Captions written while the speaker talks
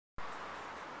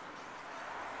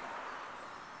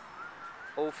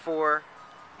04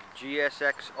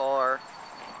 GSXR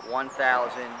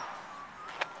 1000.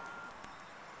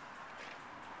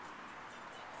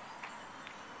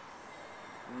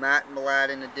 Matte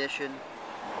Mladin edition.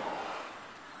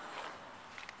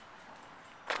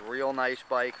 Real nice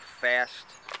bike, fast.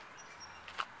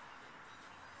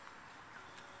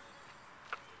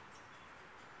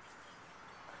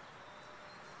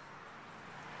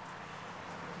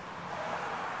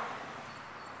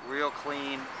 Real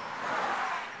clean.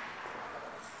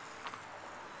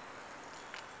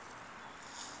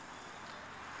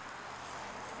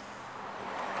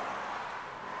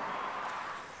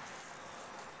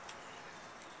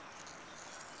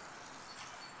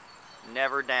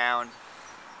 Never down.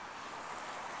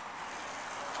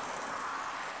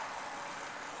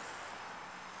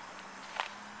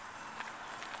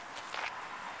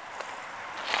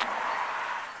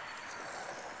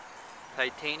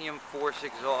 Titanium force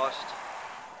exhaust.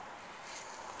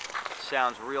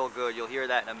 Sounds real good. You'll hear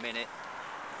that in a minute.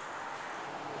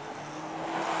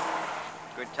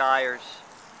 Good tires.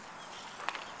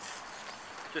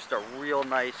 Just a real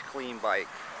nice clean bike.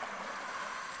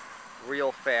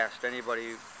 Real fast.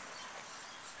 Anybody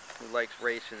who likes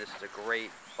racing, this is a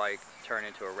great bike to turn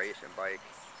into a racing bike.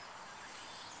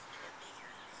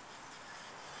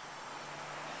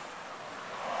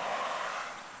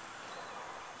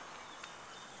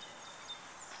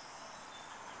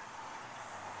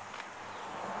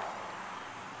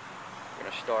 I'm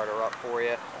gonna start her up for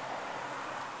you.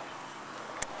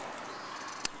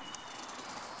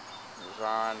 It's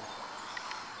on.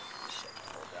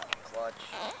 Hold down the clutch.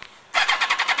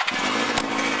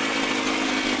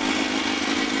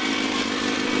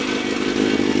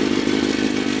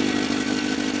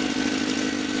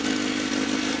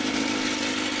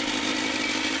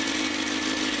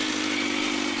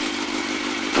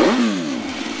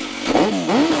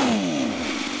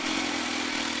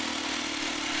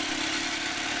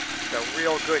 It's a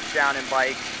real good sounding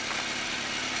bike.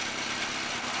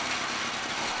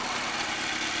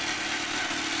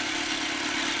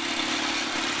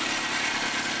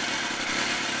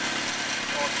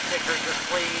 All the stickers are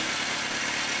clean.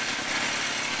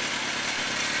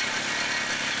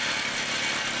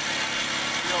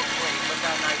 Real clean. Look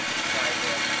how nice inside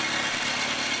is.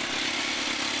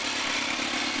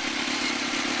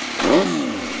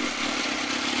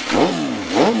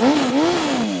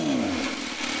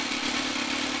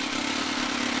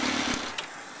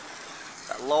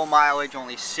 Low mileage,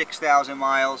 only 6,000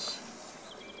 miles.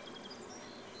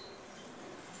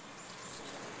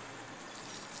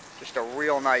 Just a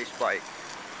real nice bike.